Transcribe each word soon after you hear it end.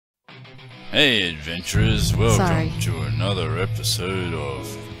Hey adventurers, welcome Sorry. to another episode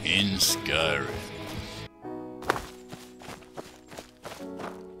of In Skyrim.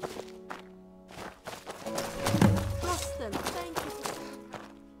 Austin, thank you.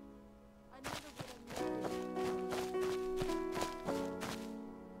 I never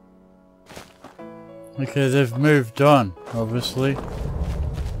would have Okay, they've moved on, obviously.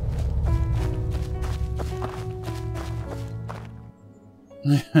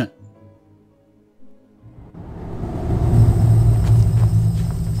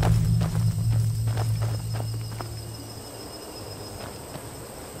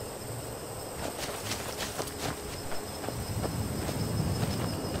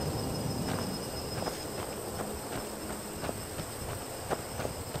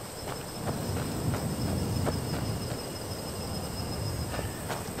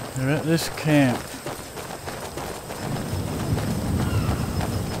 They're at this camp.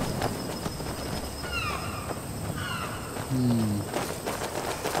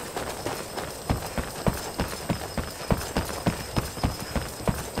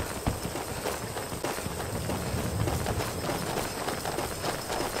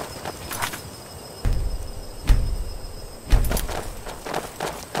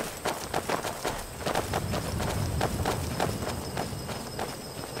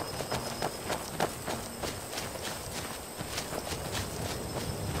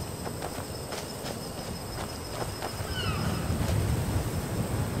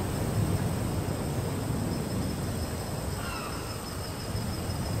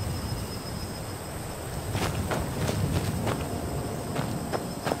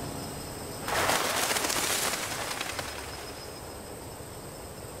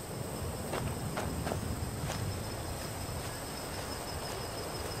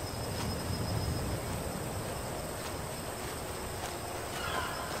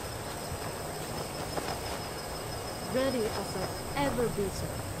 ready as I've ever been, sir.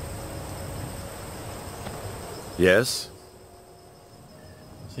 Yes?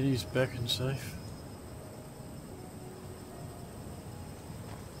 City's back and safe.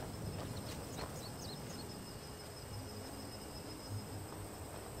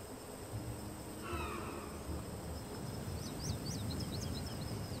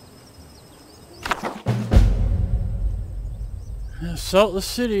 Assault the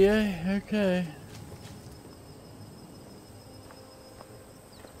city, eh? Okay.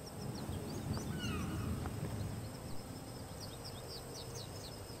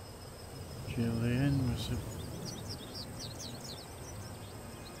 Julian was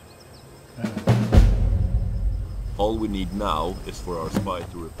All we need now is for our spy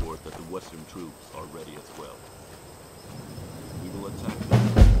to report that the Western troops are ready as well. We will attack them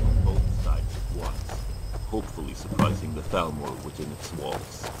from both sides at once, hopefully surprising the Thalmor within its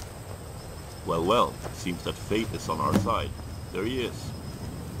walls. Well, well, seems that fate is on our side. There he is.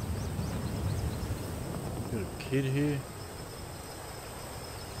 got a kid here.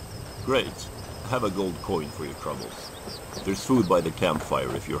 Great. Have a gold coin for your troubles. There's food by the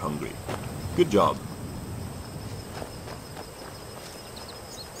campfire if you're hungry. Good job.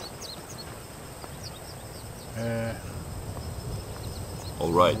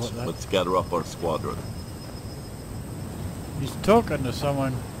 All right, let's gather up our squadron. He's talking to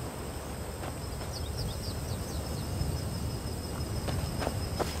someone.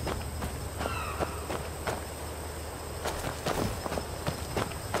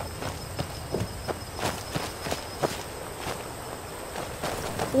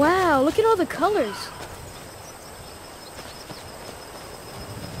 Wow, look at all the colors.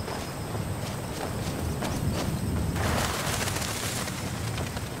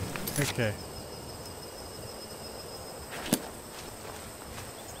 Okay.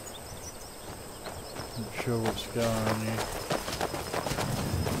 Not sure what's going on here.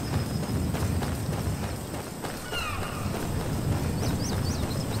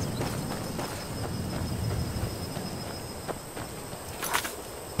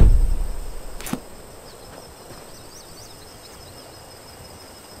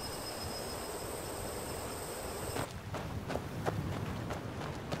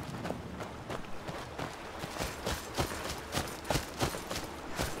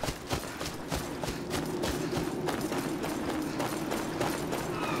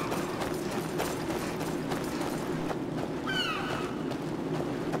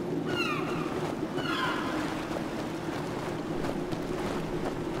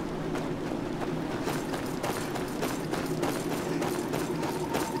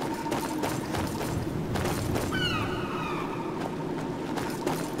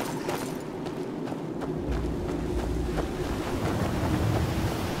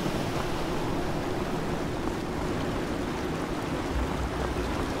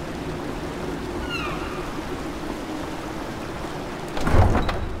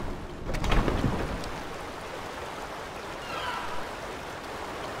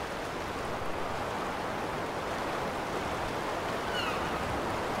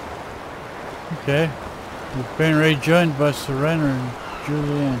 Okay. We've been rejoined by Serena and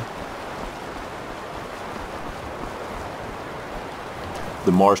Julianne.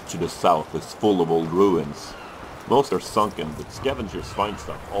 The marsh to the south is full of old ruins. Most are sunken, but scavengers find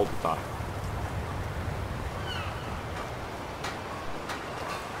stuff all the time.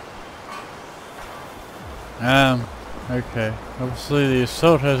 Okay. Obviously the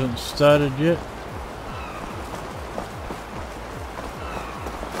assault hasn't started yet.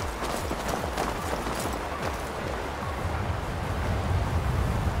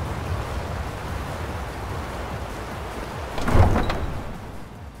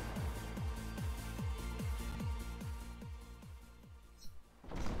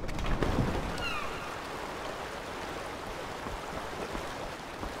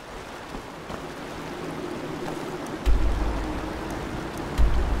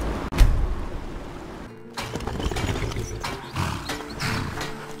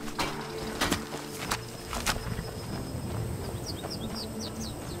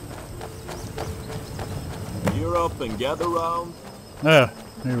 Gear up and gather round. Ah,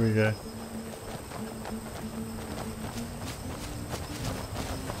 here we go.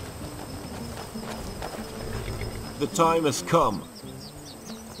 The time has come.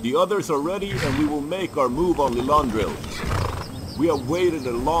 The others are ready and we will make our move on Lillandril. We have waited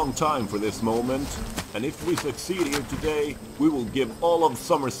a long time for this moment, and if we succeed here today, we will give all of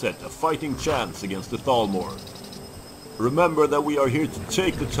Somerset a fighting chance against the Thalmor. Remember that we are here to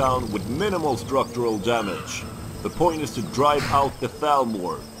take the town with minimal structural damage. The point is to drive out the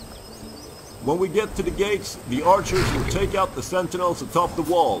Thalmor. When we get to the gates, the archers will take out the sentinels atop the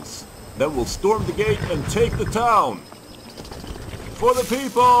walls. Then we'll storm the gate and take the town! For the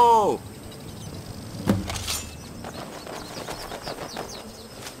people!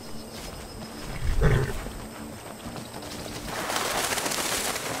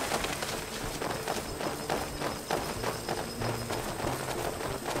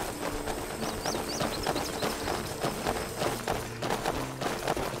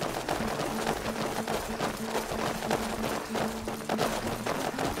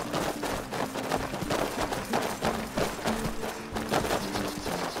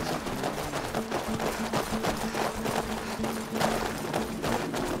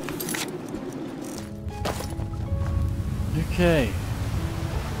 Okay.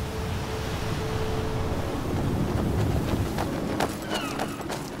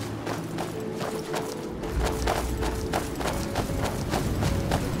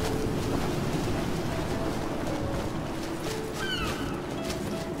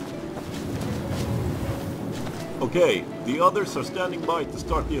 Okay, the others are standing by to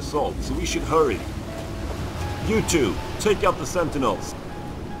start the assault, so we should hurry. You two, take out the sentinels.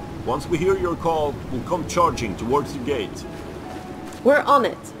 Once we hear your call, we'll come charging towards the gate. We're on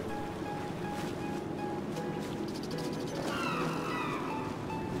it.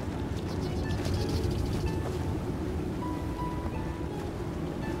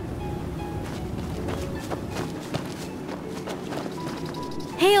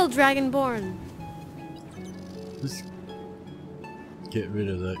 Hail, Dragonborn! Let's get rid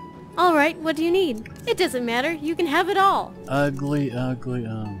of that Alright, what do you need? It doesn't matter, you can have it all. ugly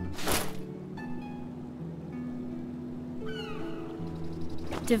armor.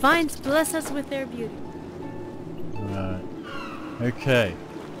 Divines bless us with their beauty. Right. Okay.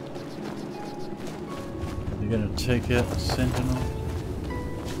 You're gonna take out the sentinel.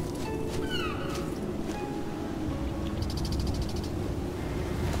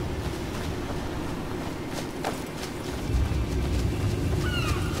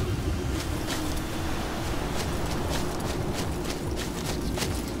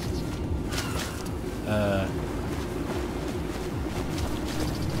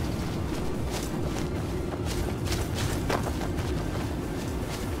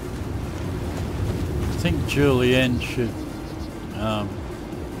 I think Julianne should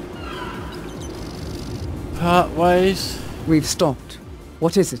part ways. We've stopped.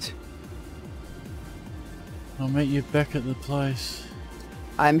 What is it? I'll meet you back at the place.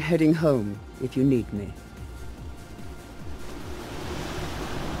 I'm heading home if you need me.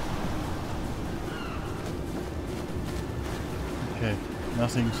 Okay,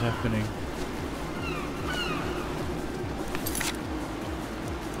 nothing's happening.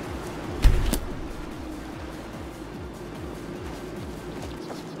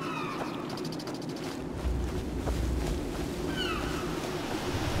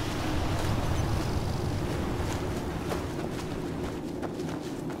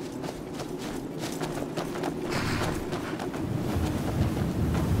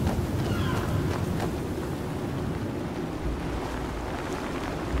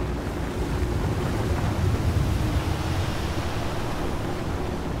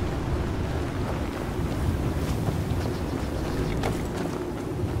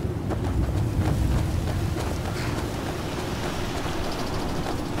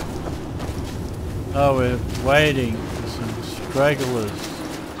 Oh, we're waiting for some stragglers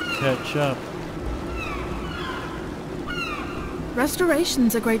to catch up.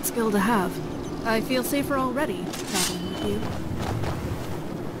 Restoration's a great skill to have. I feel safer already, traveling with you.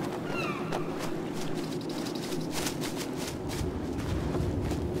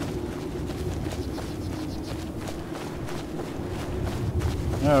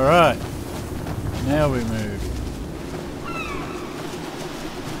 Alright, now we move.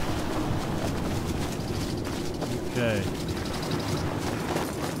 Okay.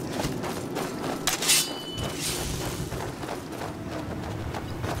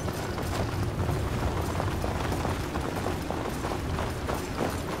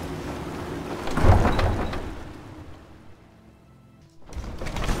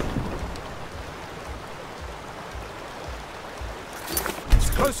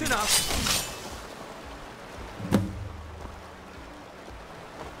 Close enough.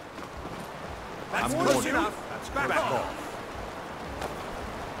 That's close enough. That's back off.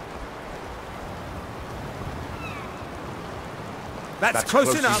 That's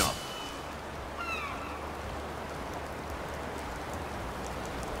close enough.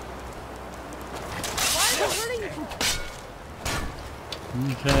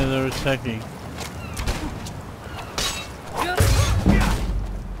 Okay, they're attacking.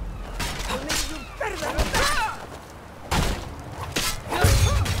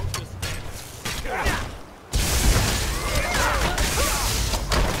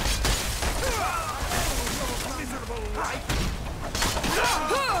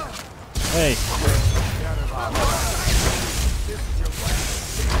 Hey.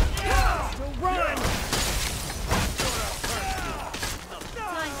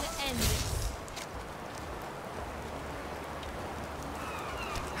 Time to end this.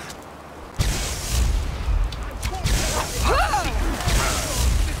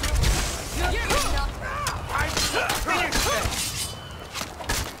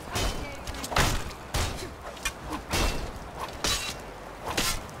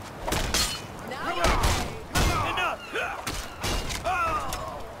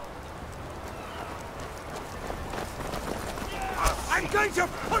 I'm going to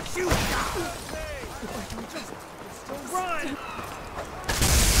push you down! Run!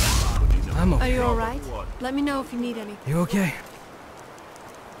 I'm Are you alright? Let me know if you need anything. You okay?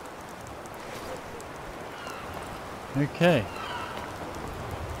 Okay.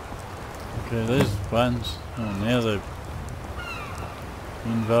 Okay, there's buttons. Oh, now they're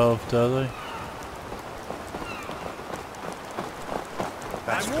involved, are they?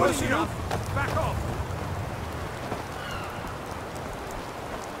 That's close enough. Back off.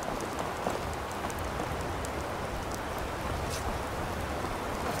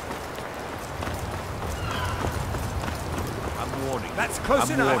 I'm warning. That's close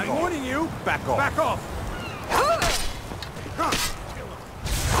enough. I'm warning you. Back off. Back off.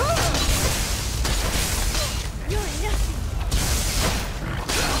 You're nothing.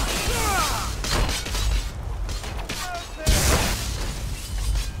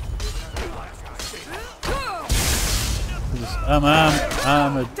 This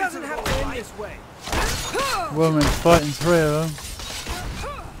armored Doesn't have to end this way. woman fighting three of them.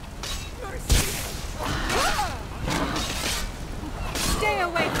 Stay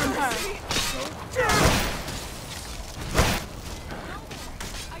away from her.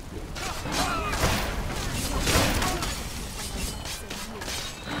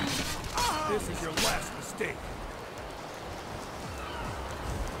 This is your last mistake.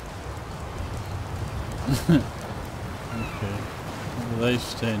 Okay. What are they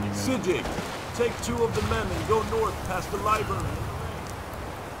standing on? Sigig, take 2 of the men and go north past the library.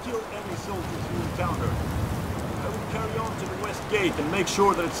 Kill any soldiers you encounter. I will carry on to the west gate and make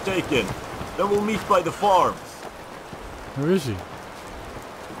sure that it's taken. Then we'll meet by the farms. Where is he?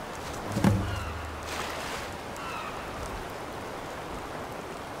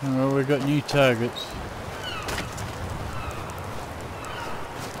 Oh, we've got new targets.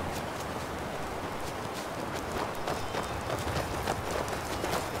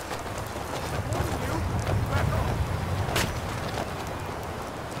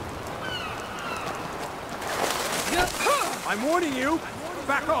 I'm warning you.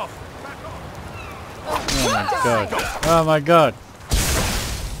 Back off. Oh my god. Oh my god.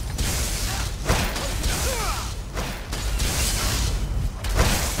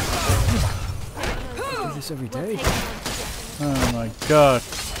 Do this every day. Oh my god.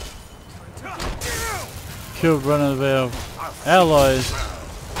 Killed one of our allies.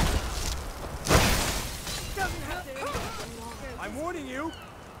 I'm warning you.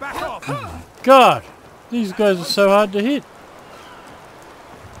 Back off. God! These guys are so hard to hit.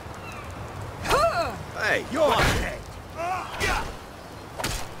 Hey, you're dead. Oh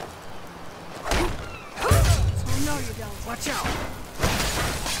no, you don't. Watch out.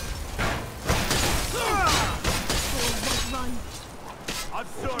 Run. I'm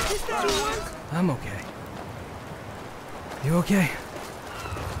sorry. I'm okay. You okay?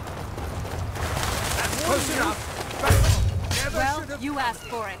 That's close enough. Never Well, should have. you asked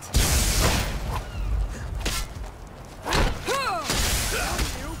for it.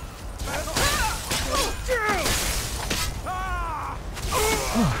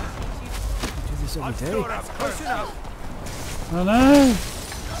 Do this every day. That's close enough. I know.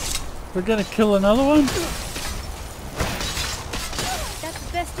 We're gonna kill another one? That's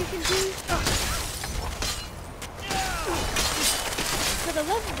the best you can do? For the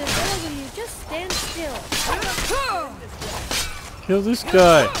love of the Lord, will you just stand still? Kill this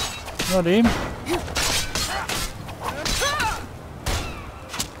guy. Not him.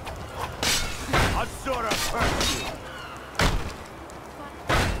 I'm sort of hurt you.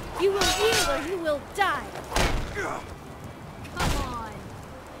 You will heal or you will die. Come on.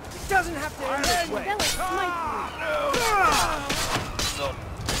 It doesn't have to end this way. That will smite you.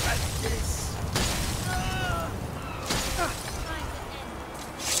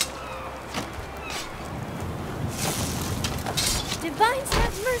 Divines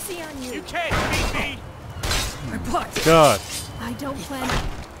have mercy on you. You can't beat me. My butt. God. I don't plan.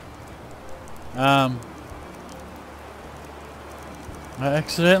 I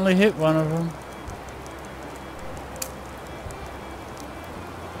accidentally hit one of them.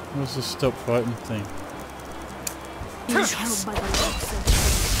 What's the stop fighting thing? Being held by the legs of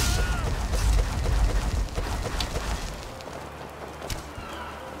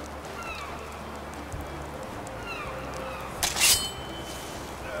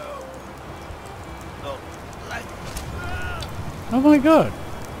Oh my god!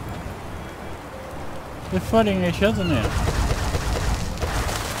 They're fighting each other now.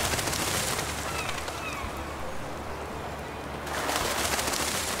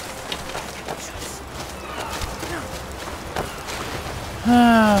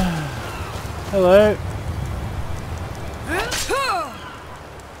 Hello.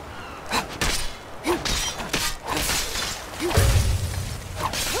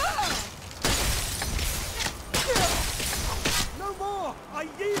 No more. I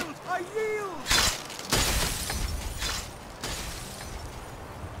yield. I yield.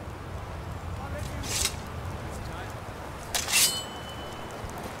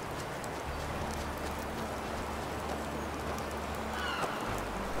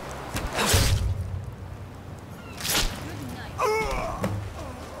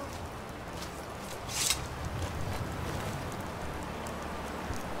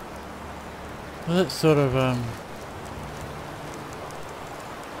 Well, that sort of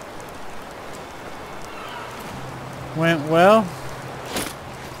went well.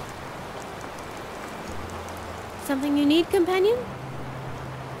 Something you need, companion?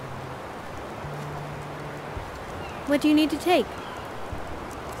 What do you need to take?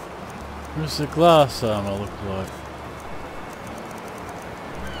 What does the glass armor look like?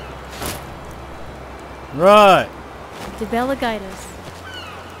 Right. Dibella guide us.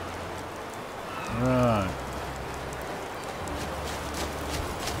 Right.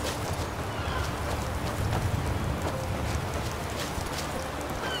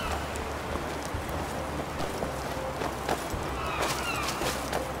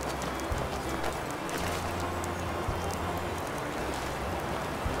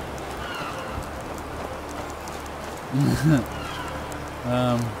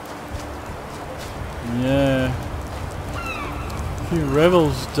 Yeah. A few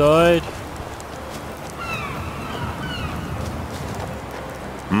rebels died.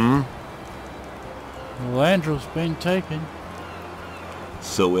 Lillandril's been taken.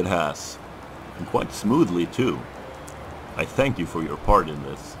 So it has. And quite smoothly, too. I thank you for your part in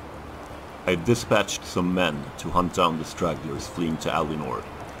this. I've dispatched some men to hunt down the stragglers fleeing to Alinor.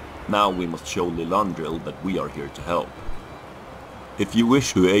 Now we must show Lillandril that we are here to help. If you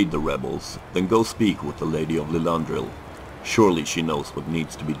wish to aid the rebels, then go speak with the Lady of Lillandril. Surely she knows what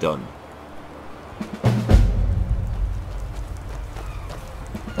needs to be done.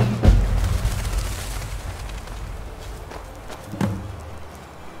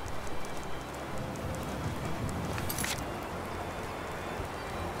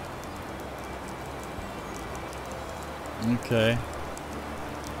 Okay.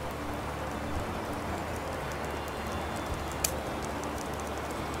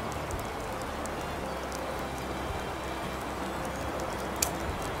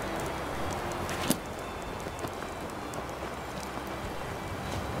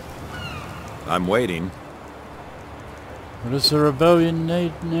 I'm waiting. What does the rebellion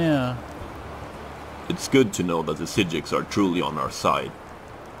need now? It's good to know that the Sijiks are truly on our side.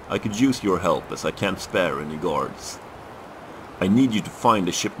 I could use your help as I can't spare any guards. I need you to find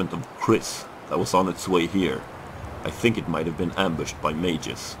a shipment of Chris that was on its way here. I think it might have been ambushed by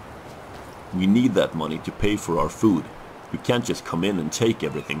mages. We need that money to pay for our food. We can't just come in and take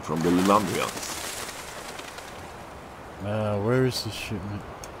everything from the Lillandrians. Where is the shipment?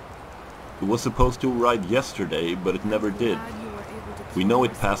 It was supposed to arrive yesterday, but it never did. We know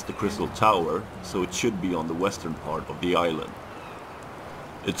it passed the Crystal Tower, so it should be on the western part of the island.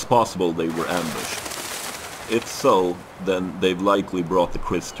 It's possible they were ambushed. If so, then they've likely brought the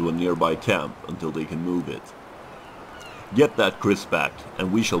Chris to a nearby camp until they can move it. Get that Chris back,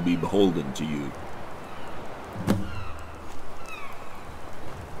 and we shall be beholden to you.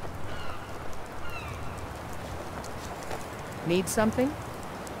 Need something?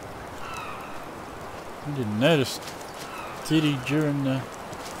 I didn't notice Titty during the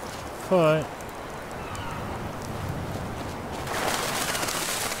fight.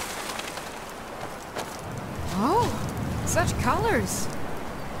 Oh, such colors.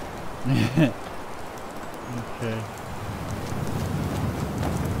 Okay.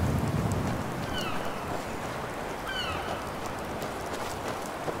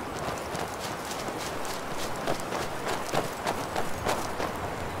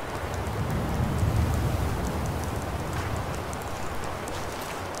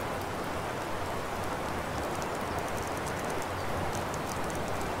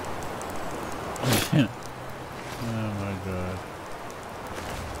 Oh my god.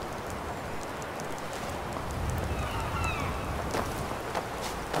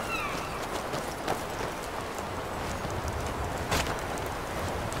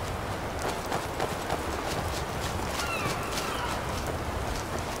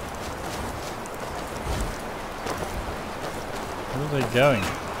 Where are they going?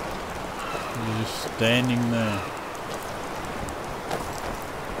 They're just standing there.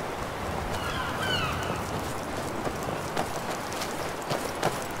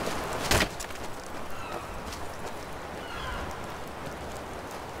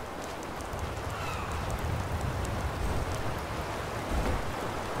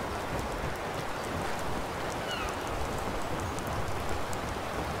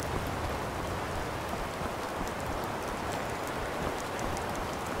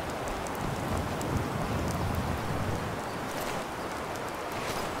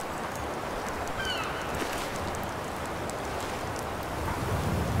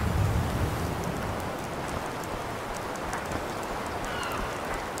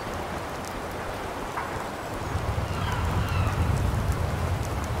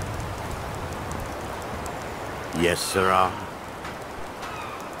 Yes, sirrah.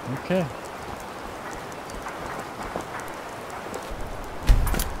 Okay.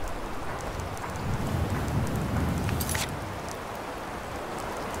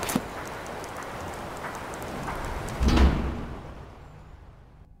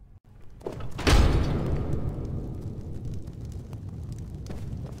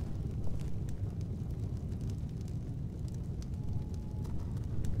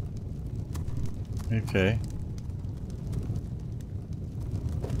 Okay.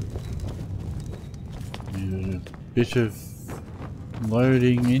 Need a bit of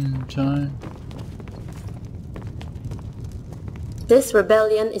loading in time. This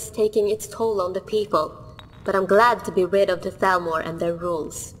rebellion is taking its toll on the people, but I'm glad to be rid of the Thalmor and their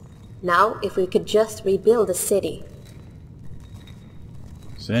rules. Now, if we could just rebuild the city.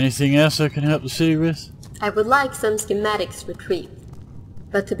 Is there anything else I can help the city with? I would like some schematics retrieved.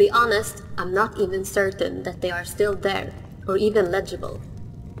 But to be honest, I'm not even certain that they are still there, or even legible.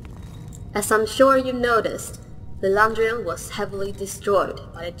 As I'm sure you noticed, Lillandril was heavily destroyed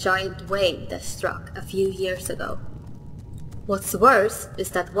by a giant wave that struck a few years ago. What's worse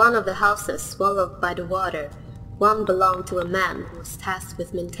is that one of the houses swallowed by the water, one belonged to a man who was tasked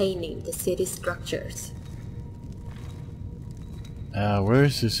with maintaining the city's structures. Where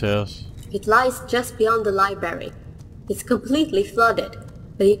is this house? It lies just beyond the library. It's completely flooded,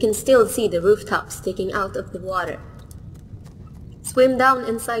 but you can still see the rooftops sticking out of the water. Swim down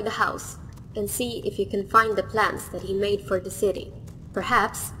inside the house and see if you can find the plans that he made for the city.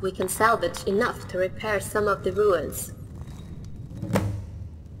 Perhaps we can salvage enough to repair some of the ruins.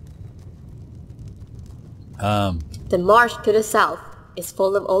 The marsh to the south is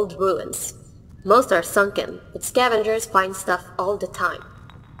full of old ruins. Most are sunken, but scavengers find stuff all the time.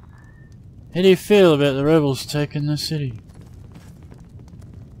 How do you feel about the rebels taking the city?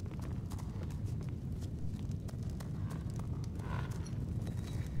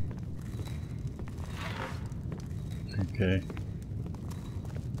 Okay.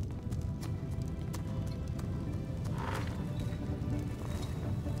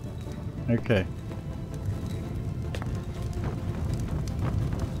 Okay.